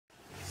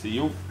See,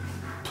 you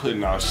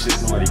putting out shit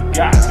nobody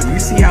got. Do you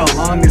see how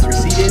long this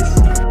receipt is?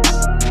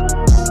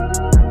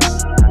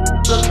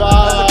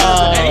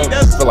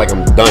 I feel like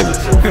I'm done.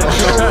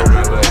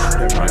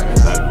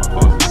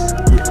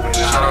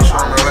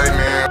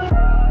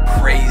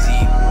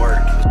 Crazy work.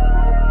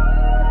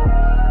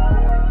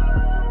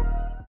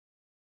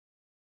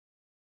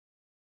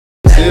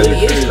 That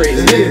really is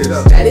crazy. It is.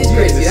 That is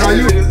crazy. I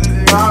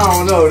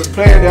don't know. The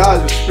plan that I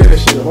was just spinning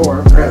shit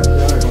hard. Crap.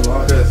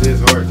 That's his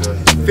hard though.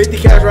 50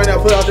 cash right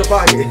now. Put it out your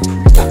pocket.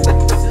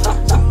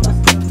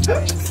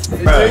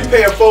 You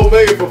paying $4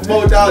 million for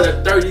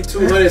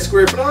 4,3,200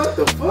 square feet. What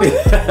the fuck?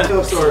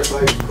 Health stores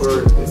like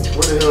for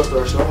what the health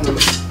store? Show them a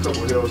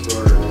couple health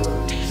stores.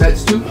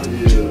 Sets two?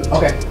 Yeah.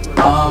 Okay.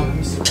 Let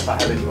me see if I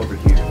have any over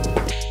here.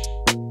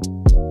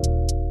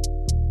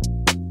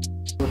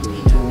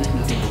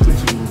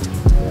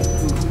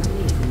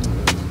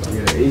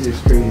 Yeah, the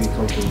Asics crazy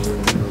comfortable.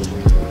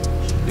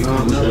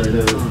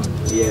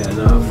 Yeah,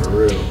 nah, for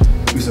real.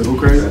 You said who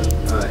crazy?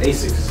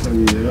 Asics.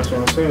 Yeah, that's what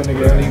I'm saying.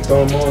 Nigga, I need to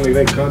throw them on. Nigga,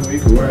 they comfortable.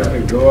 You can wear it.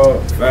 Nigga, go out.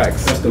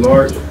 Facts. That's the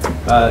large.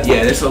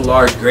 Yeah, that's a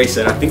large gray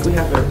set. I think we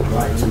have a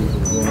light.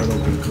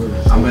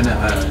 I'm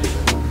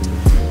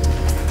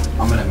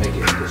gonna make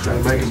it this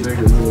right. Make it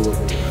bigger.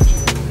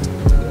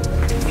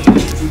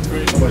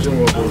 How much you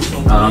want for?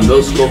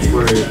 Those go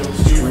for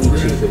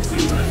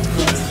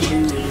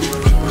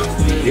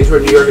 $22.50. These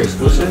were New York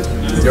exclusive.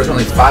 There's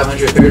only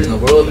 500 pairs in the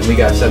world, and we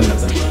got 7 of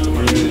them.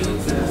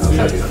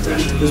 Happy about that.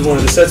 This is one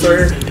of the sets right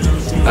here?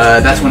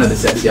 That's one of the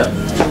sets, yep. I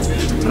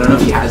don't know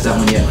if he has that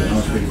one yet, but that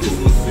one's pretty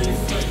cool.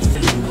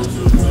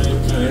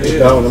 Yeah,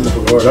 that one, that's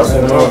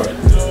one hard.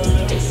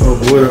 Oh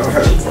boy.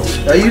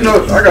 Now, you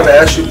know, I gotta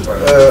ask you,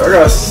 I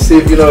gotta see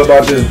if you know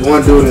about this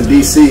one dude in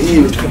DC.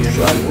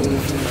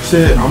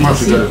 Shit, I'm about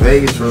to go to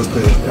Vegas real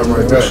quick. Come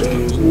right back.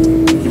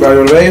 You about to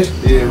go to Vegas?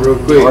 Yeah, real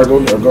quick. Alright, go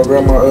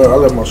grab my, I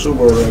left my shoe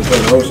over there in the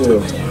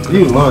hotel.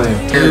 You lying.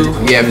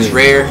 Yeah, if it's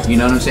rare, you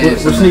know what I'm saying?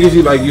 What sneakers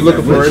you like? You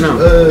looking for right now?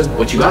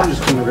 What you got? I'm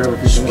just coming to grab a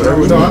few.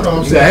 No, I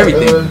know. You got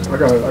everything. I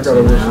got a I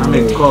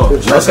make a call.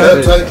 That's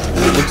that type?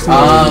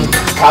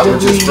 Probably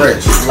just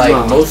fresh. like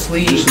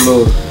mostly. Just a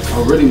little. I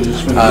really was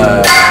just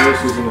finna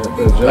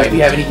like if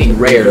you have anything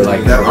rare,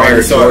 like that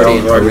rare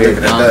Jordan, or rare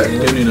that.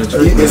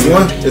 It's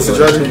one. It's a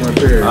Jordan.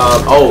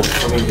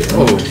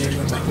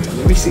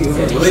 Let me see.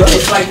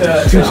 It's like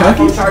the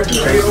iPhone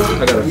charger. I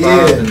got a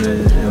 5 and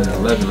then an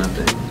 11, I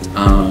think.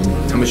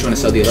 How much you want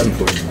to sell the 11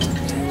 for?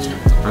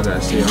 I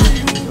gotta see.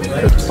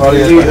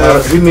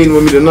 We meeting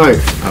with me tonight.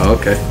 Oh,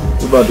 okay.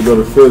 We're about to go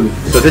to Philly.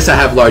 So this I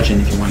have large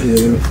in if you want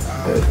it.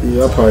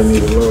 Yeah, I probably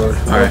need a large.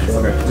 Alright.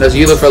 Does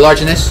you look for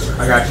large in this?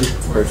 I got you.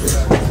 Perfect.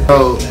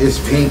 Oh, it's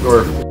pink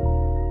or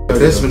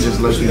this one just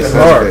looks like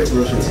suspect.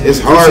 It's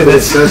hard, but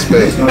it's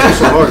suspect. No, it's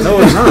hard. No,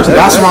 it's not.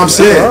 That's what I'm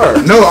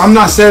saying. No, I'm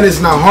not saying it's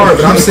not hard,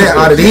 but I'm saying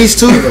out of these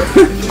two,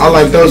 I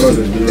like those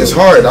two. It's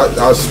hard.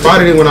 I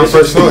spotted it when I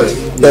first saw it.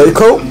 That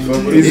coat?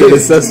 He said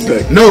it's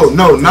suspect. No,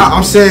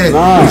 I'm saying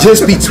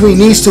just between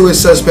these two is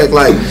suspect.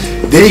 Like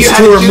these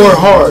two are more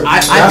hard.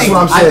 That's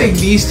what I'm saying. I think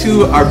these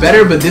two are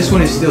better, but this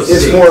one is still sick.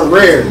 It's more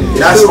rare.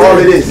 That's all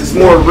it is. It's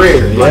more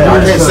rare. Like I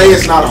can't say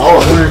it's not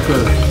hard.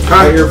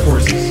 Air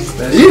Forces.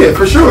 Yeah,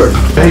 for sure.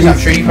 I'm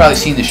sure you've probably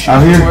seen the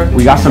shoes before.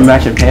 We got some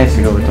matching pants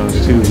to go with those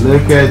too.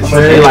 Look at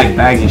Trey. They like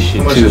baggy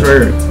shit too.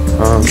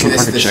 I can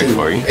check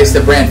for you. It's the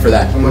brand for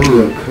that.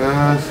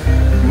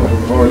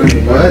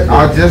 What?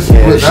 I just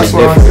that's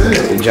what I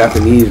said. The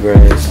Japanese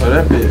brands. Oh,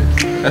 that bit.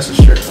 That's a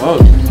shirt. Oh,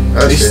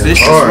 they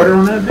stitched the sweater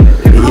on that bit?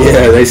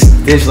 Yeah, they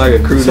stitched like a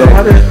crew neck.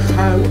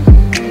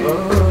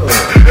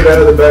 Get that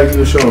other bag you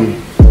were showing me.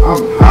 I'm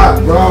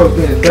hot, bro. I was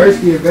getting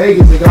thirsty in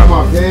Vegas and got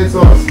my pants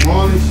all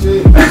small and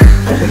shit.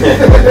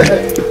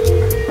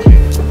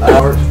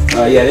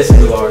 Yeah, this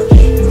is large.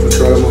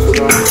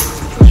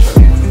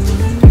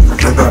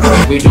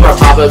 We do our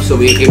pop-ups so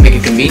we can make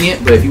it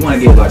convenient, but if you want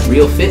to get like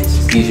real fits,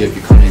 it's easier if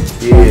you come in.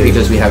 Yeah.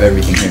 Because we have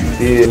everything here.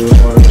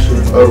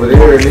 Yeah. Over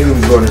there,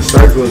 niggas going in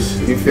circles.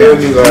 You feel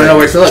me? Like, I don't know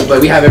where to look,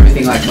 but we have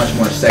everything like much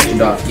more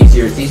sectioned off. It's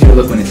easier to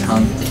look when it's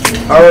hung.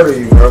 How old are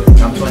you, bro?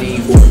 I'm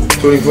 24.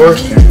 24?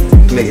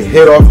 Nigga,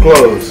 hit off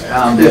clothes.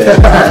 I'm trying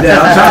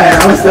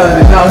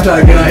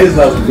to get on his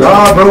level.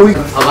 Nah, bro. A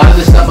lot of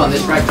the stuff on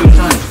this rack too,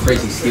 John, is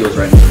crazy steals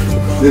right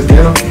now. This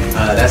denim?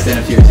 That's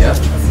denim tiers, yeah.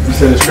 You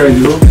said it's crazy,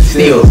 bro?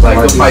 Steals, like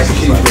the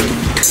prices.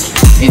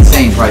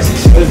 Insane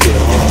prices.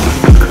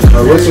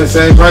 What's the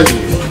insane prices?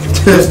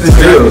 Just the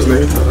steals,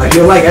 man. Like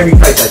you'll like every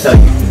price I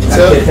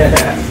tell you.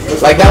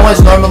 Like that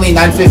one's normally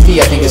 $950.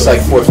 I think it's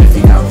like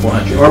 $450 now,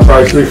 $400. Our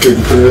price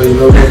 $350, you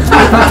know.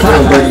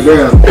 Break it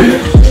down.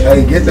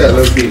 Hey, get that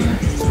little bit.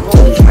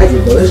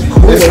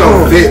 This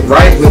don't fit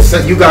right.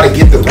 You gotta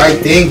get the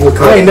right thing.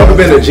 I ain't never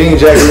been a jean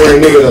jacket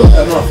wearing nigga though.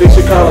 I'm gonna fix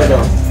your collar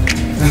though.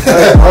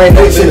 I ain't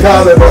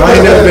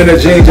never been a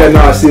jean jacket.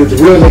 Nah, see, the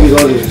real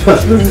niggas on this fuck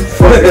the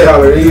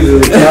collar. They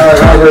usually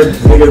collar,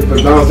 nigga,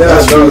 bounce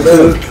down.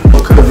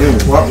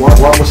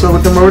 What's up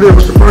with them over there?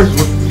 What's the first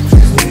one?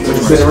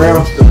 Sitting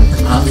around?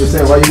 I'm just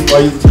saying, why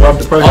you drop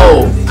the price?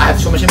 Oh, I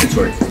have so much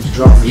inventory.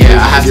 drop. Yeah,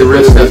 I have to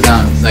put stuff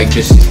down, like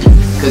just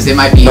because they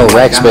might be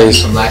rack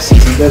space from last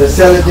season. Better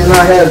sell it than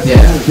I have.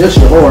 Yeah. This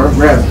or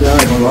grab it. I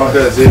ain't gonna lie.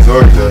 because it's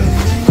hard to.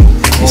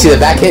 You see the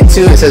back hit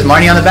too? It says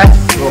Marnie on the back.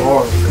 Go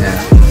hard. Yeah.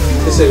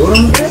 They say what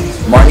on the back?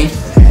 Marnie.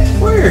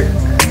 Where?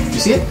 You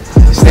see it?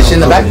 Stitch in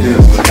the back.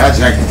 That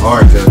jacket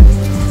hard to.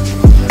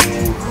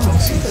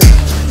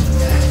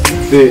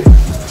 Fit.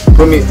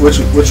 Put me. What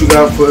you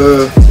got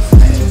for?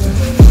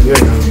 Yeah,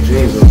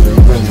 jeans over there.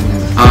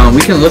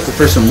 We can look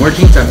for some more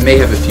jeans. I may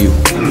have a few.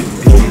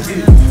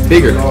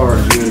 Bigger.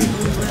 Hard, dude.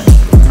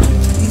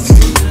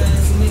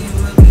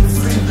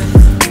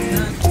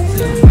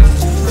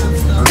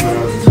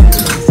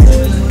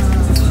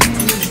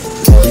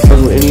 You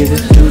fucking with any of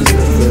this shoes?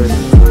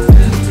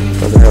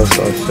 Or the house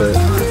off set?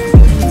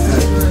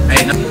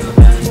 Hey, no.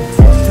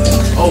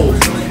 Oh.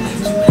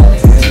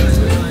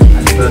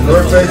 The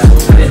North Face.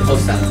 I didn't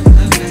post that.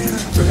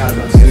 Forgot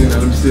about it.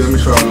 Let me see. Let me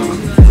try it on.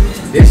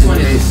 This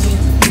one is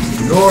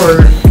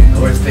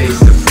North Face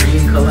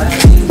Supreme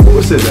collab.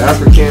 What's this?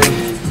 African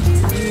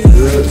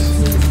goods.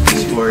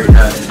 Sport your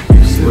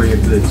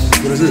goods.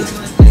 What is it?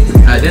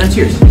 Then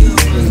cheers.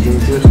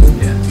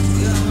 Yeah.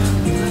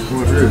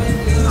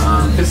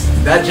 Cause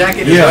that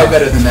jacket is way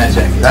better than that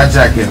jacket. That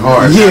jacket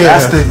hard. Yeah.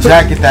 That's the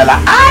jacket that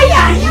like.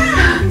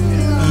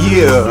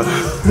 Yeah.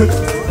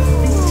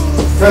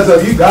 Cause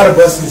you gotta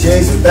bust some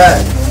jeans with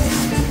that.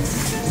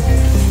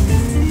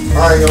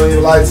 I ain't gonna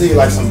even lie to you,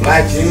 like some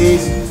black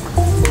jeans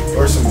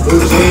or some blue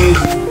jeans.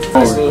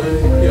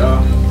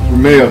 Yeah.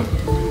 Ramel.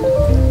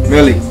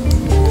 Melly.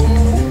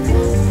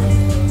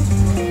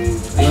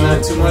 Ain't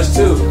nothing too much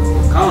too.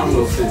 Calm a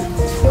little fit.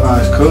 Nah,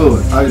 it's cool.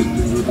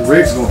 The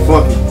rigs gonna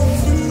fuck me.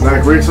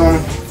 Black rigs on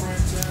them.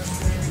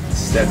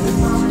 Step it.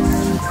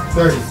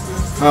 30.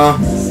 Huh?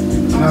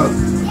 No.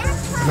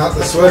 Not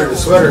the sweater. The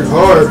sweater's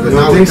hard, but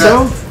not think with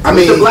that. so? I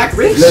mean, the black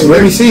rigs.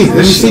 let me see. Let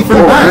me see from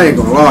the back. I ain't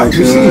gonna lie.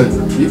 You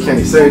You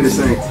can't say this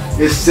ain't.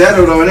 It's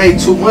settled though. It ain't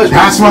too much.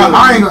 That's why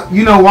I ain't.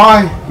 You know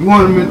why? You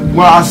want me?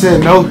 Why I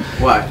said no?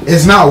 Why?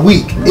 It's not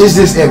weak. It's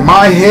just in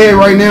my head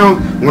right now.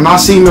 When I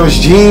seen those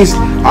jeans,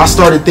 I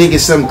started thinking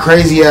some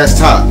crazy ass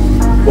top.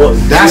 Well,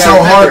 That's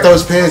how hard those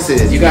pants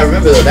is. You gotta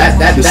remember though that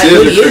This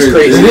really is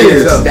crazy.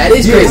 It is. That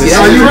is crazy. So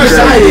you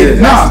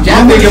excited? Nah,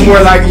 I'm thinking more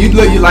like you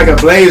like a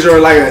blazer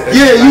or like a.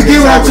 Yeah, you get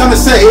what I'm trying to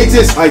say. It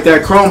just Like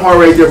that chrome heart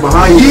right there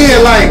behind you.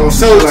 yeah, like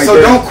so. Like So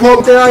that. don't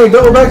quote that. I ain't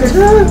double back to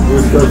that.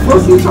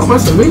 Fuck you talking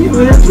about some million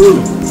in here too.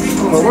 I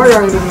don't know why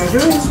y'all ain't doing that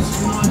good.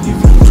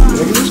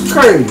 Nigga, it's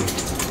crazy.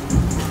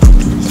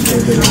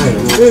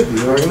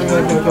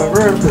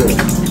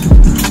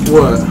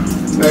 What?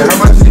 Hey, how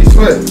much did he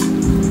sweat?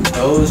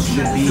 Those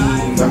should be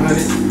 100,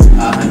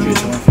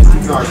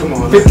 150. Nah, come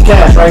on. 50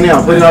 cash right now.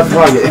 Put it out the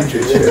pocket.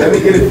 Let me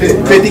get it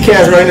fit. 50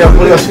 cash right now.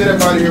 Put it out. Shit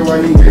up out of here while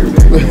you here,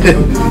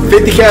 man.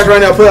 50 cash right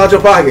now. Put it out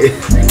your pocket.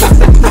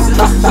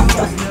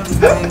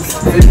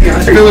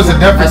 If it was a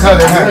different color,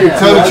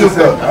 tell the truth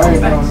though.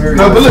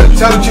 No, but look,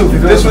 tell the truth.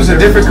 If this was a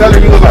different color,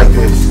 you look like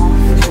this. Tell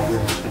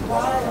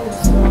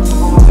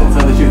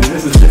the truth,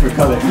 this is a different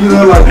color. You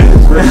look like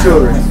this. For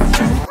children.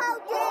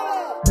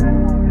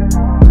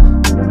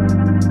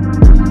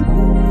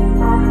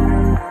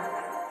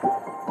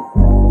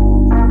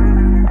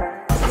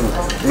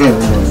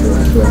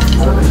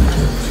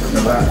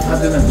 I'll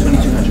do them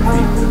 2,200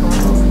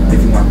 feet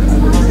if you want them.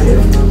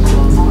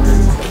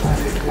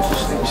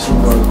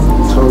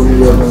 Told me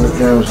up on the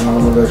cameras and I'm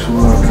gonna let you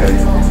know. Okay.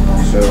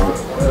 So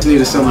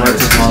need something like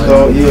this.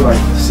 Yeah, like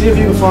see if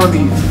you can find me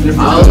different.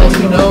 I'll let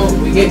you know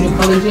we get new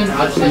colors in.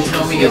 I'll just let you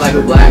know we get like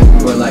a black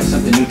or like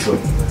something neutral,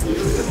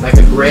 like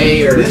a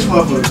gray or. This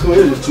motherfucker cool.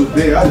 It's just too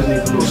big. I just need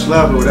a little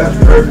slap over. That's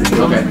perfect.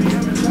 Okay.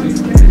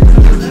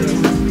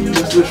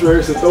 This switch right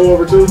here to throw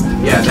over too.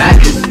 Yeah,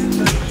 that is.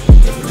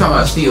 We're talking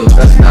about steals.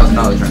 That's $1,000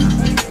 right now.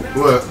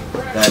 What?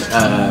 That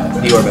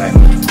Dior bag.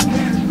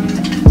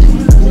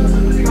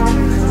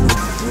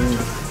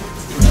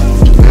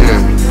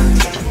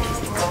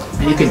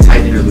 And you can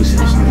tighten it or loosen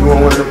it. You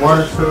want one of the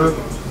marks, Philip?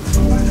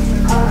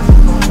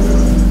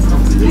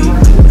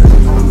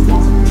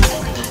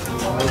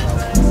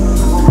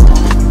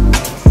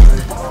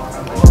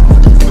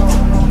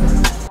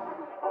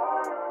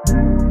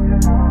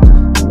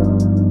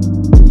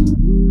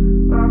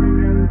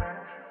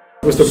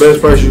 What's the best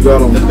price you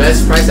got on? The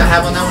best price I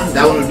have on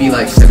that one would be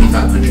like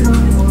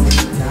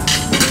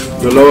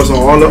 $7,500. The lowest on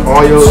all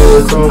your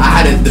clothes?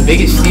 I had the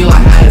biggest steal I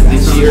had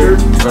this year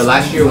or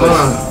last year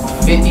was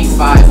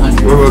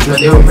 $5,500, but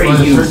they were pretty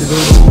used.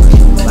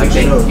 Like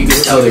you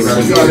could tell they were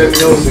used.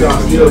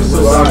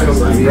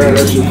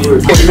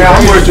 Man,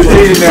 I'm more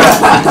strategic now.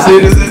 See,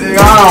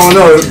 I don't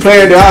know.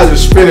 Playing the odds was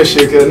spinning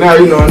shit, cause now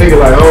you know a nigga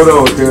like, hold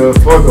on, cause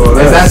fuck all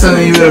that. Is that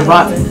something you would have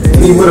bought?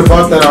 He would have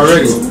bought that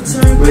already.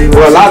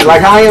 Well,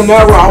 like I am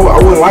now, bro, I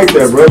wouldn't like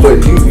that, bro.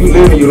 But you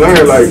live and you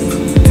learn. Like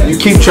you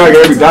keep track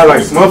of every dollar.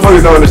 Like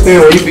motherfuckers don't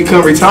understand when you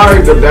become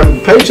retired, that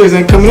paychecks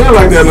ain't coming in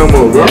like that no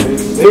more, bro.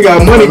 They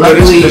got money, but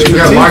it's luckily just you're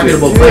a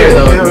marketable player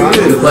though.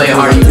 You play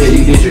hard, you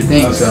did your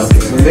thing, so.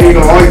 They ain't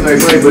gonna always make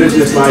money, but it's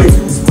just like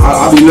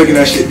I be looking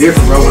at shit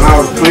different, bro. When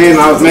I was playing,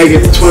 I was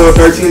making 12,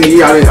 13 a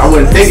year. I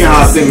wasn't thinking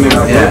how I was thinking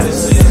now, bro. Yeah.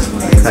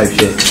 Type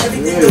shit.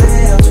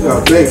 Yeah.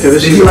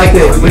 Did you like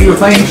it when you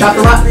were playing? You shot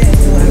a lot.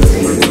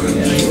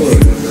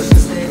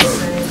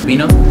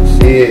 Bino?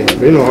 Yeah,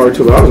 Bino hard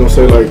too. I was gonna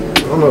say like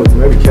I don't know,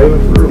 maybe Kevin.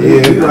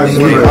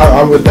 Yeah,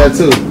 I'm with that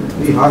too.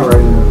 He hot right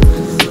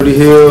now. Pretty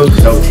Hills.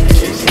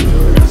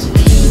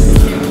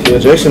 Yeah,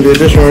 Jason did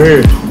this one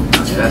here.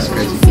 That's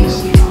crazy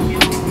piece. Yeah.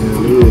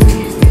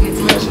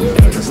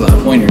 That's a lot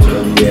of pointers,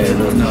 bro. Yeah,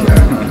 no.